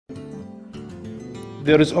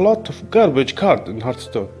There is a lot of garbage cards in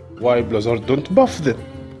Hearthstone. Why Blizzard don't buff them?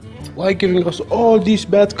 Why giving us all these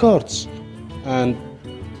bad cards? And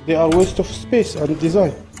they are waste of space and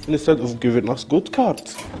design instead of giving us good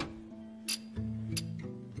cards.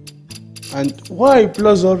 And why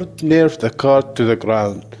Blizzard nerf the card to the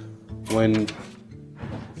ground when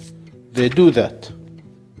they do that?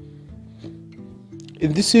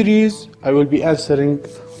 In this series, I will be answering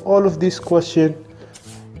all of these questions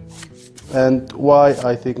and why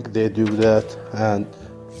I think they do that and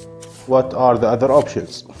what are the other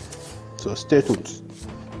options. So stay tuned.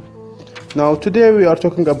 Now today we are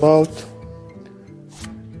talking about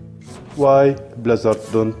why Blizzard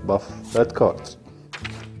don't buff bad cards.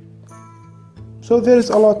 So there is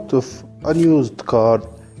a lot of unused card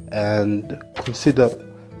and consider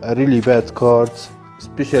a really bad cards,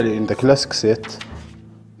 especially in the classic set.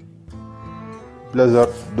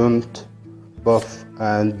 Blizzard don't buff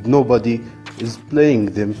and nobody is playing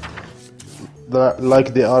them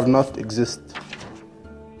like they are not exist.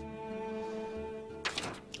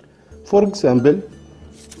 For example,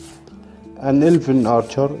 an Elven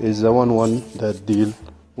Archer is a 1/1 that deal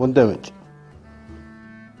 1 damage.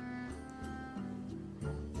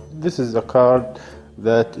 This is a card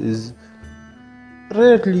that is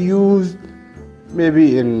rarely used,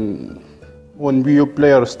 maybe in when new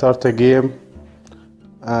player start a game,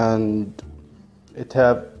 and it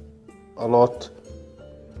have a lot.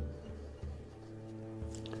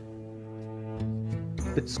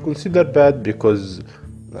 It's considered bad because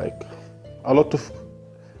like a lot of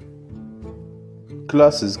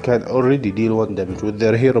classes can already deal 1 damage with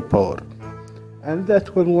their hero power, and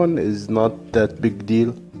that 1/1 is not that big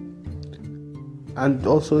deal. And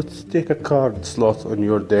also it's take a card slot on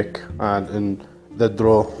your deck and in the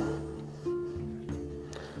draw.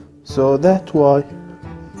 So that's why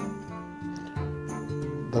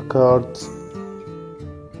the cards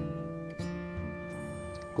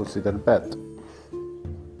considered bad.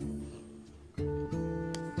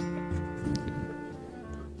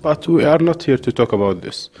 But we are not here to talk about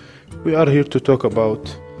this. We are here to talk about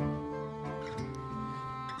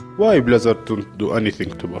why Blizzard don't do anything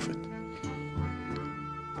to buff it.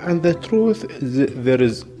 And the truth is that there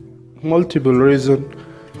is multiple reasons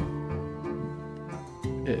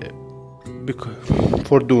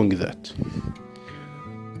for doing that.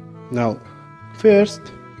 Now, first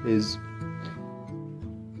is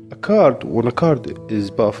when a card is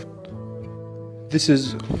buffed, this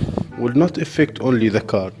will not affect only the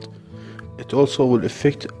card, it also will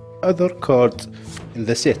affect other cards in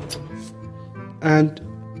the set. And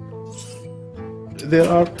there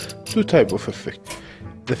are 2 types of effect.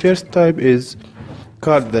 The first type is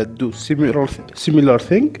cards that do similar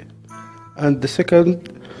thing, and the second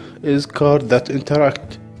is cards that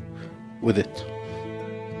interact with it.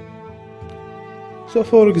 So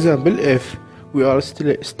for example, if we are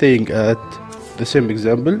still staying at the same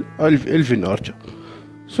example, Elven Archer.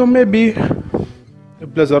 So maybe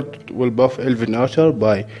Blizzard will buff Elven Archer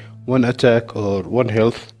by 1 attack or 1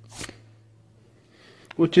 health,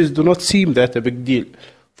 which do not seem that a big deal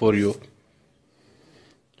for you.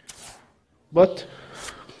 But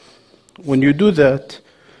when you do that,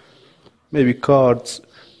 maybe cards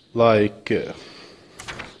like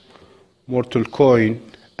Mortal Coin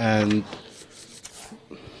and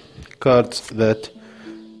cards that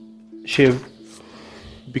Shiv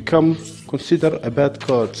become considered a bad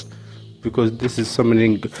cards because this is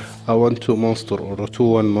summoning a 1/2 monster or a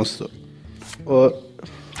 2/1 monster,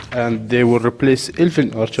 and they will replace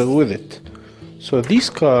Elven Archer with it. So this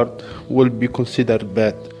card will be considered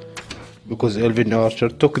bad because Elven Archer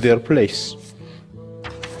took their place.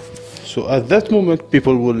 So at that moment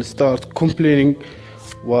people will start complaining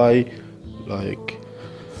why like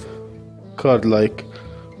card like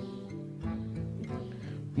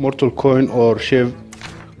Mortal Coin or Shiv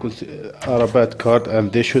are a bad card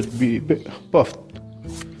and they should be buffed.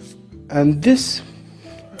 And this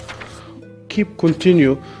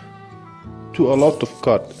continue to a lot of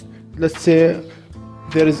cards. Let's say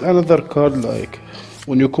there is another card like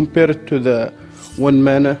when you compare it to the 1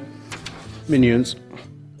 mana minions,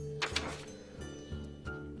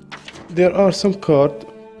 there are some cards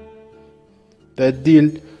that deal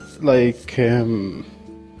like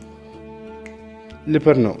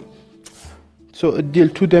Leperno. So it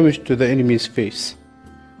deals 2 damage to the enemy's face,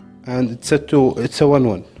 and it's a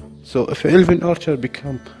 1/1. So if Elven Archer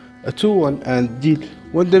become a 2/1 and deal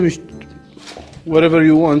 1 damage wherever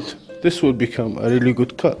you want, this will become a really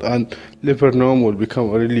good card, and Leperno will become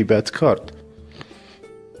a really bad card.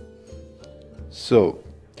 So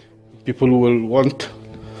people will want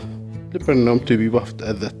Leperno to be buffed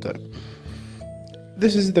at that time.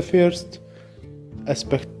 This is the first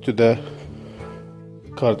aspect to the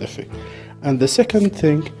card effect. And the second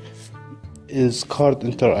thing is card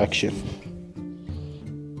interaction.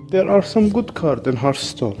 There are some good cards in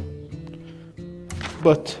Hearthstone,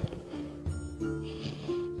 but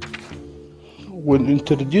when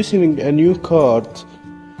introducing a new card,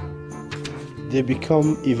 they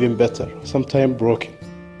become even better, sometimes broken.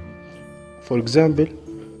 For example,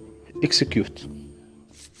 Execute.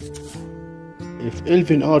 If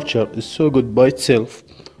Elven Archer is so good by itself,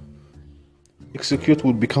 Execute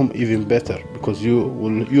will become even better because you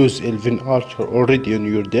will use Elven Archer already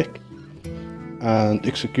in your deck and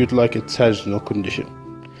Execute like it has no condition.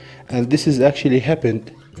 And this has actually happened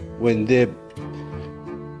when they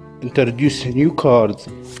introduce new cards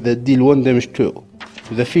that deal 1 damage to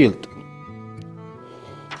the field.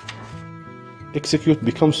 Execute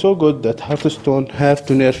becomes so good that Hearthstone have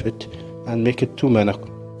to nerf it and make it 2 mana.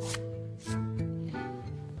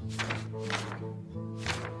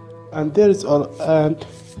 And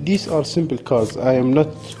these are simple cards. I am not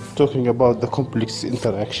talking about the complex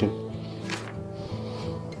interaction.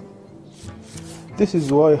 This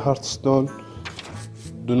is why Hearthstone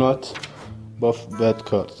do not buff bad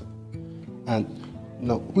cards. And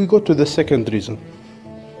now we go to the second reason.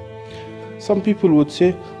 Some people would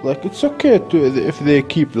say like it's okay if they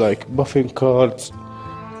keep like buffing cards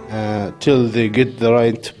till they get the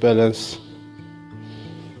right balance,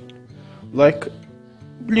 like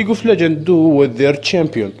League of Legends do with their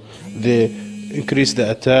champion. They increase the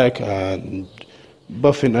attack and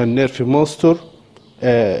buffing and nerfing monster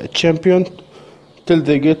champion till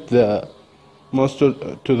they get the monster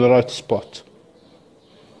to the right spot.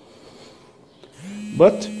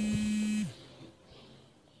 But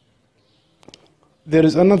there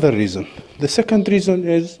is another reason. The second reason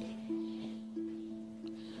is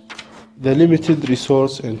the limited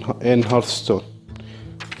resource in Hearthstone.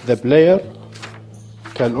 The player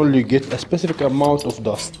can only get a specific amount of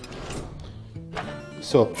dust.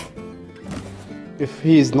 So if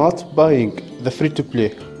he is not buying the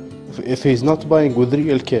free-to-play, if he is not buying with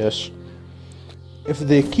real cash, if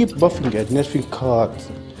they keep buffing and nerfing cards,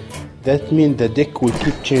 that means the deck will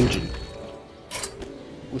keep changing,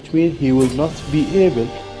 which means he will not be able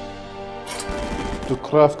to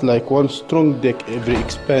craft like one strong deck every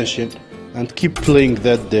expansion and keep playing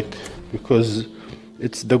that deck because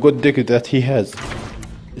it's the good deck that he has.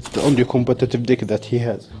 It's the only competitive deck that he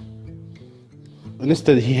has. And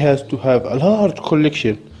instead he has to have a large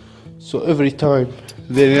collection, so every time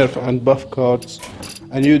they nerf and buff cards,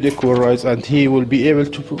 a new deck will rise and he will be able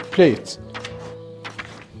to play it.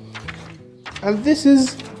 And this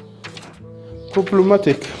is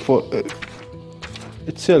problematic for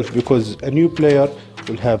itself because a new player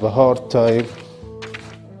will have a hard time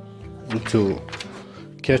into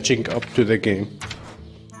catching up to the game,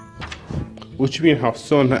 which means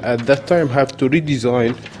Hearthstone at that time have to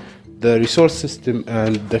redesign the resource system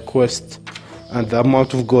and the quest and the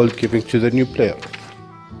amount of gold given to the new player.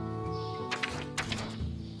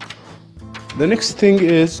 The next thing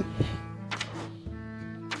is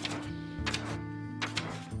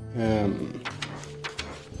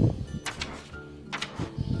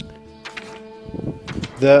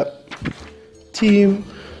the team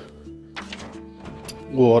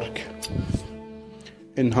work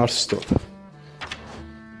in Hearthstone.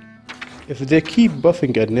 If they keep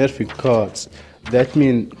buffing and nerfing cards, that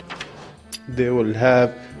means they will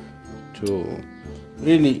have to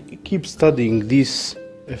really keep studying this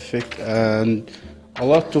effect, and a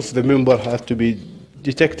lot of the members have to be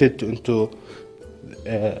detected into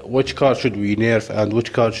which card should we nerf and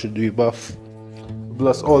which card should we buff,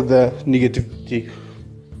 plus all the negativity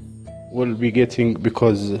will be getting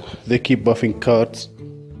because they keep buffing cards,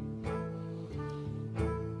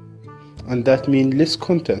 and that means less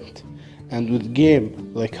content. And with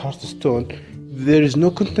game like Hearthstone, there is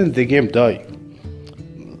no content, the game die.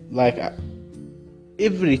 Like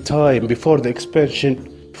every time before the expansion,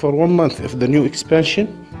 for 1 month of the new expansion,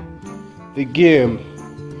 the game,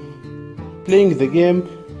 playing the game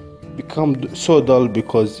become so dull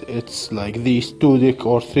because it's like these 2 deck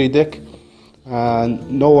or 3 deck and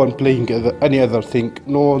no one playing any other thing,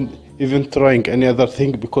 no one even trying any other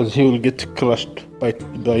thing because he will get crushed by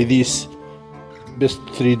these best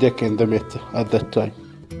 3 deck in the meta at that time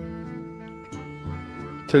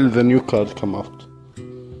till the new card come out.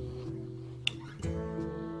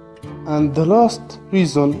 And the last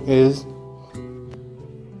reason is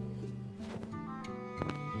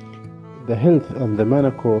the health and the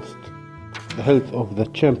mana cost. The health of the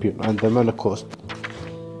champion and the mana cost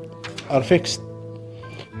are fixed,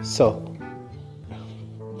 so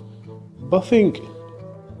buffing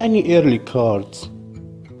any early cards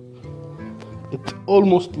it's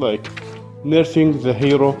almost like nerfing the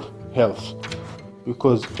hero health,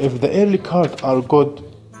 because if the early cards are good,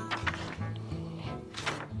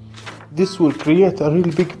 this will create a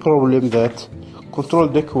really big problem that control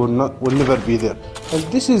deck will never be there. And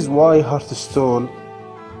this is why Hearthstone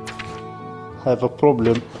have a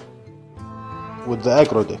problem with the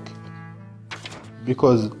aggro deck,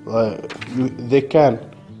 because they can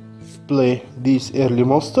play these early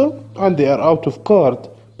monster and they are out of card,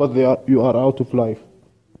 but you are out of life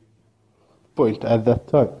point at that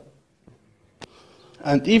time.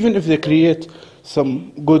 And even if they create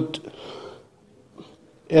some good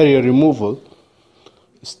area removal,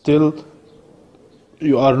 still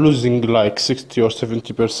you are losing like 60 or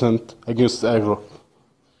 70% against aggro,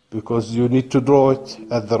 because you need to draw it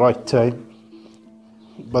at the right time.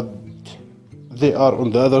 But they are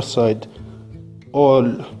on the other side, all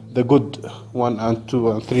the good 1 and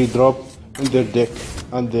 2 and 3 drop in their deck,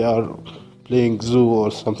 and they are playing zoo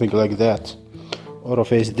or something like that, or a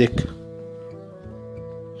face deck.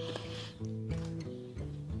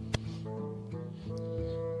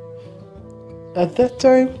 At that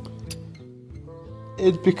time,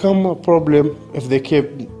 it become a problem if they keep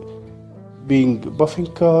being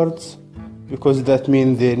buffing cards, because that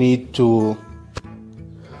means they need to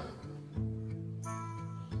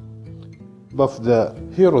buff the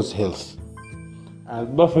hero's health,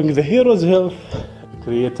 and buffing the hero's health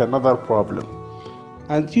create another problem.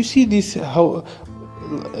 And you see this how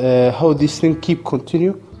this thing keep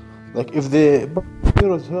continue. Like if they buff the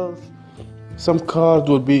hero's health, some card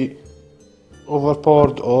will be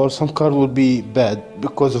overpowered or some card will be bad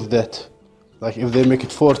because of that. Like if they make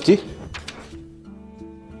it 40,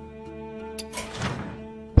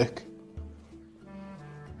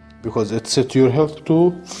 because it set your health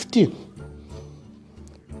to 15,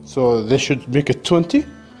 so they should make it 20. If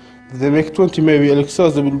they make 20, maybe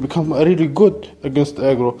Yogg'saron will become really good against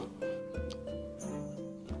aggro,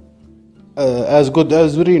 as good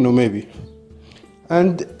as Reno maybe.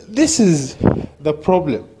 And this is the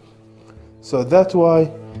problem. So that's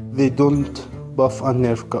why they don't buff and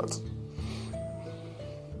nerf cards.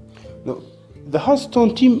 No, the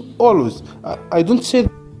Hearthstone team always, I don't say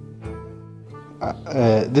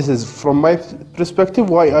this is from my perspective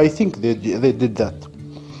why I think they did that.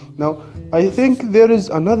 Now I think there is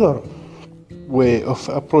another way of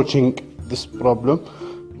approaching this problem,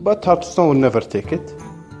 but Hearthstone will never take it,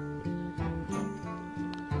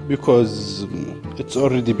 because it's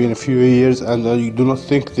already been a few years and I do not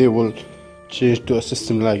think they will change to a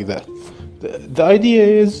system like that. The idea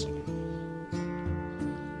is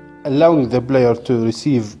allowing the player to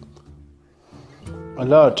receive a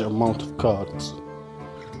large amount of cards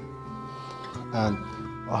and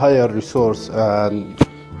a higher resource and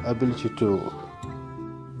ability to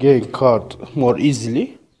gain card more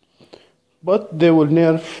easily, but they will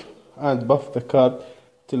nerf and buff the card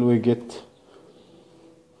till they get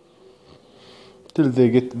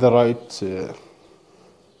the right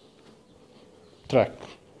track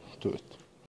to it.